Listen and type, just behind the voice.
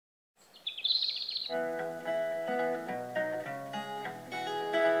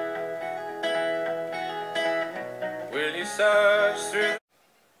search through.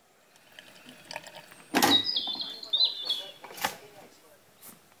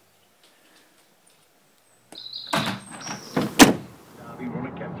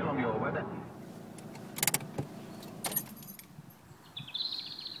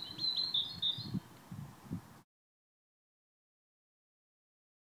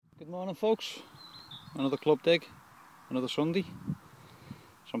 Good morning folks, another club dig, another Sunday.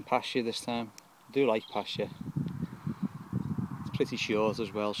 Some pasture this time. I do like pasture. It's pretty short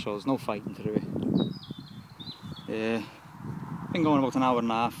as well, so there's no fighting through it. Been going about an hour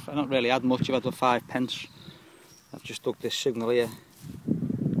and a half. I've not really had much, I've had about 5 pence. I've just dug this signal here.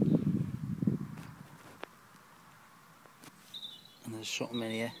 And there's something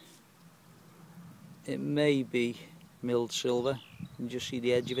in here. It may be milled silver. You can just see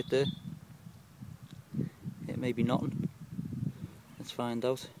the edge of it there. It may be nothing. Let's find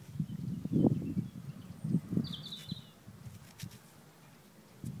out.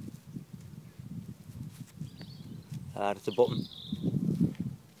 It's a button.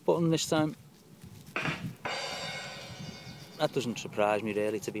 Button this time. That doesn't surprise me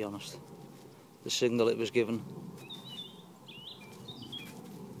really, to be honest. The signal it was given.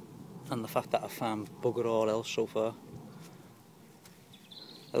 And the fact that I found bugger all else so far.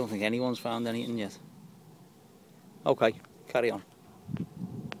 I don't think anyone's found anything yet. Okay, carry on.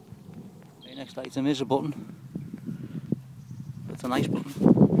 The next item is a button. It's a nice button.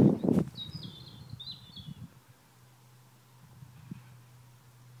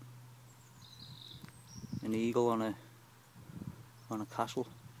 An eagle on a castle,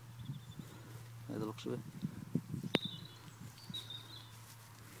 by the looks of it.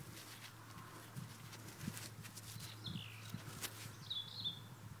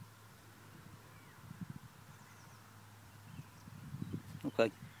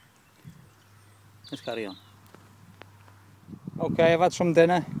 Okay, let's carry on. Okay, I've had some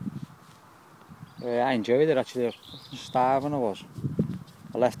dinner. I enjoyed it actually. Starving I was.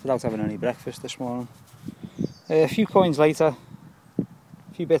 I left without having any breakfast this morning. A few coins later,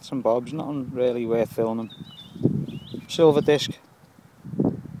 a few bits and bobs, nothing really worth filming. Silver disc,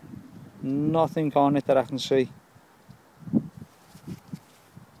 nothing on it that I can see.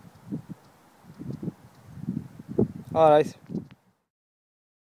 Alright.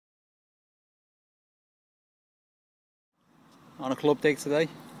 On a club dig today.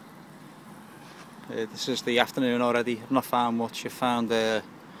 This is the afternoon already. I've not found much. I've found a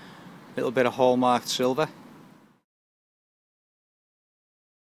little bit of hallmarked silver.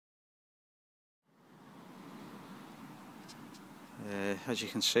 As you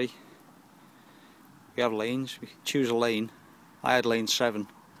can see, we have lanes. We choose a lane. I had lane 7,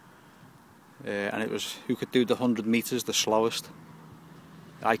 and it was who could do the 100 metres the slowest.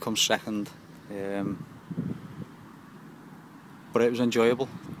 I come second, but it was enjoyable.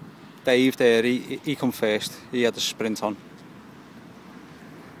 Dave there, he come first. He had the sprint on.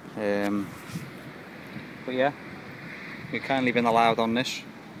 But yeah, we've kindly been allowed on this.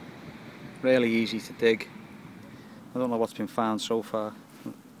 Really easy to dig. I don't know what's been found so far.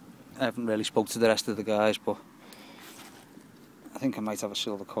 I haven't really spoke to the rest of the guys, but I think I might have a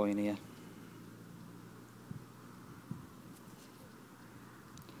silver coin here.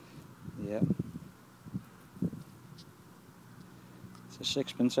 Yeah. It's a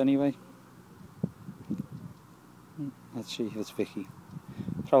 6pence anyway. Let's see if it's Vicky.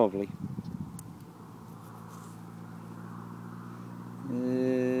 Probably.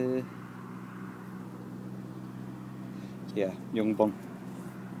 Yeah, young bun.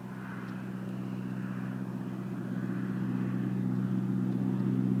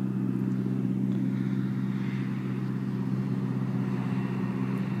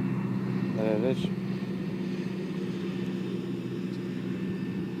 There it is.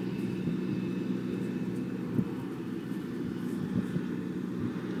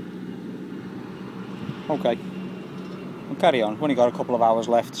 Okay, we'll carry on. We've only got a couple of hours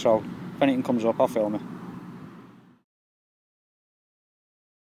left, so if anything comes up, I'll film it.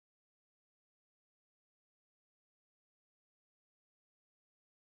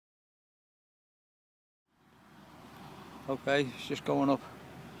 Okay, it's just going up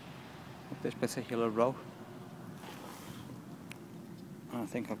this particular row. I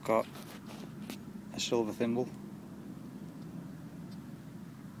think I've got a silver thimble.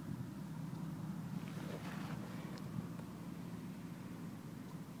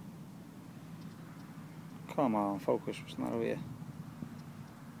 Come on, focus, what's the matter with you?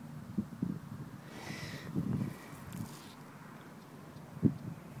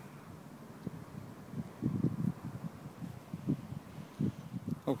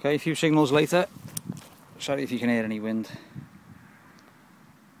 Okay, a few signals later, Sorry if you can hear any wind.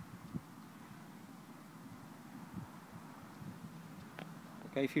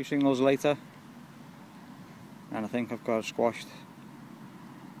 Okay, a few signals later, and I think I've got a squashed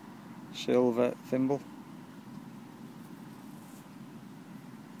silver thimble.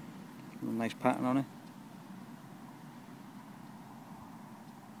 A nice pattern on it.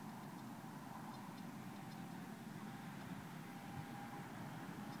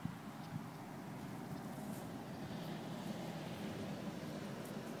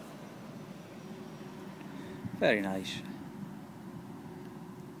 Very nice.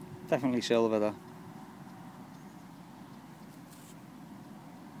 Definitely silver though.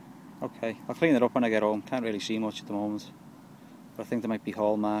 Okay, I'll clean it up when I get home. Can't really see much at the moment, but I think there might be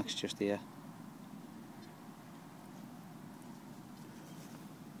hall marks just here.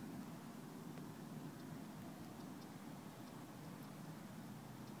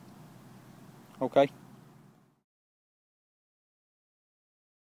 Okay.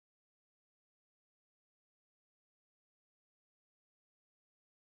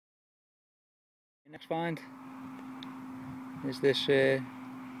 Next find is this, it's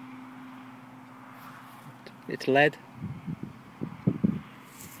lead,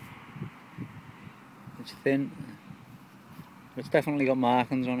 it's thin, it's definitely got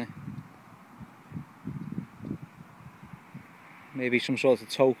markings on it. Maybe some sort of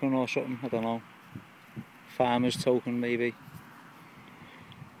token or something, I don't know. Farmer's token maybe.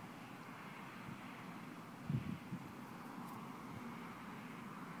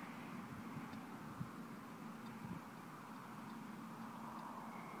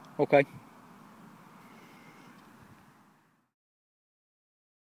 Okay.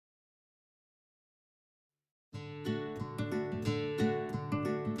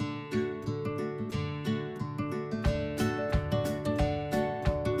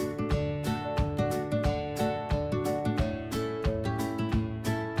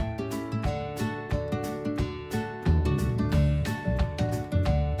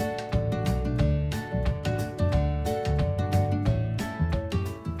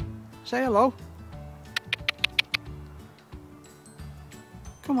 Say hello.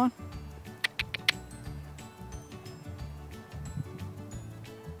 Come on.